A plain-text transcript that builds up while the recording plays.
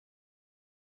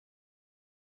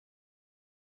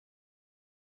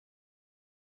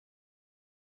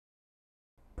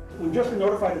We've just been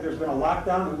notified that there's been a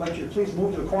lockdown. We'd like you to please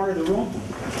move to the corner of the room.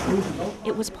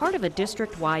 It was part of a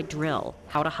district-wide drill,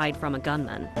 how to hide from a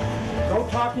gunman. No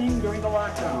talking during the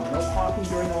lockdown. No talking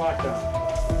during the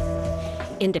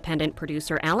lockdown. Independent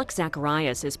producer Alex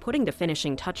Zacharias is putting the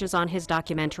finishing touches on his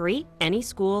documentary, Any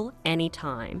School,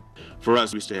 Anytime. For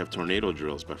us, we used to have tornado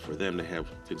drills, but for them, they have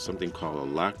something called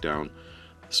a lockdown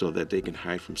so that they can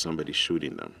hide from somebody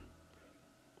shooting them.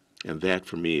 And that,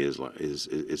 for me, is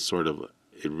sort of,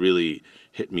 it really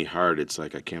hit me hard. It's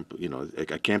like I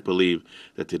can't believe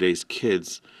that today's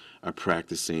kids are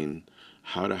practicing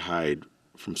how to hide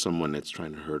from someone that's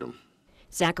trying to hurt them.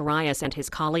 Zacharias and his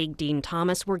colleague Dean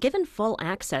Thomas were given full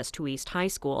access to East High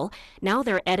School. Now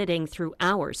they're editing through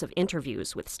hours of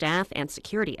interviews with staff and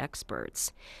security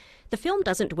experts. The film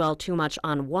doesn't dwell too much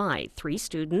on why 3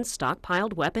 students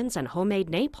stockpiled weapons and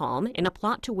homemade napalm in a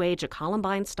plot to wage a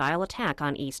Columbine-style attack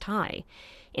on East High.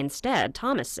 Instead,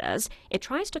 Thomas says, it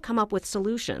tries to come up with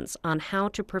solutions on how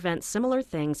to prevent similar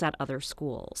things at other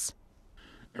schools.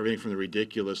 Everything from the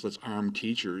ridiculous, let's arm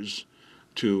teachers,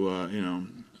 to,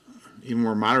 even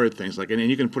more moderate things, like, and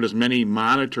you can put as many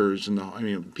monitors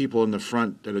people in the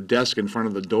front at a desk in front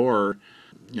of the door,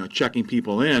 checking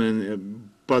people in,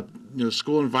 but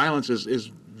school and violence is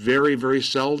very, very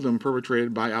seldom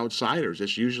perpetrated by outsiders.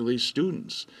 It's usually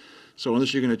students. So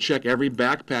unless you're going to check every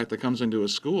backpack that comes into a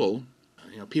school,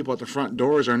 people at the front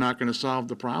doors are not going to solve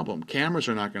the problem. Cameras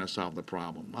are not going to solve the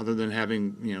problem, other than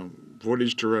having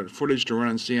footage to run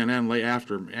on CNN late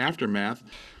aftermath.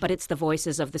 But it's the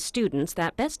voices of the students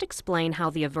that best explain how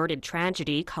the averted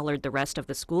tragedy colored the rest of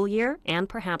the school year and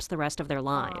perhaps the rest of their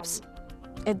lives.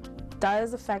 It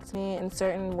does affect me in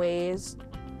certain ways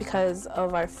because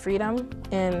of our freedom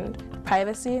and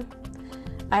privacy.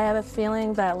 I have a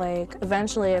feeling that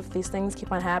eventually if these things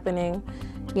keep on happening,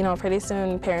 pretty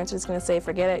soon parents are just going to say,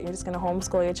 forget it, you're just going to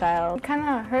homeschool your child. It kind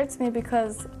of hurts me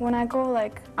because when I go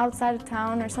outside of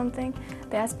town or something,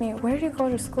 they ask me, where do you go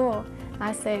to school? And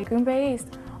I say, Green Bay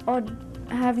East. Oh,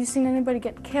 have you seen anybody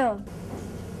get killed?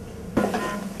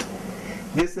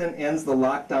 This then ends the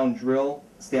lockdown drill.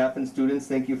 Staff and students,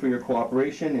 thank you for your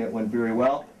cooperation. It went very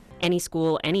well. Any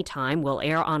School, Anytime will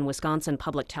air on Wisconsin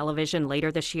Public Television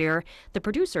later this year. The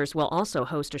producers will also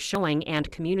host a showing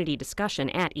and community discussion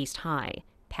at East High.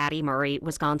 Patty Murray,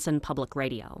 Wisconsin Public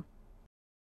Radio.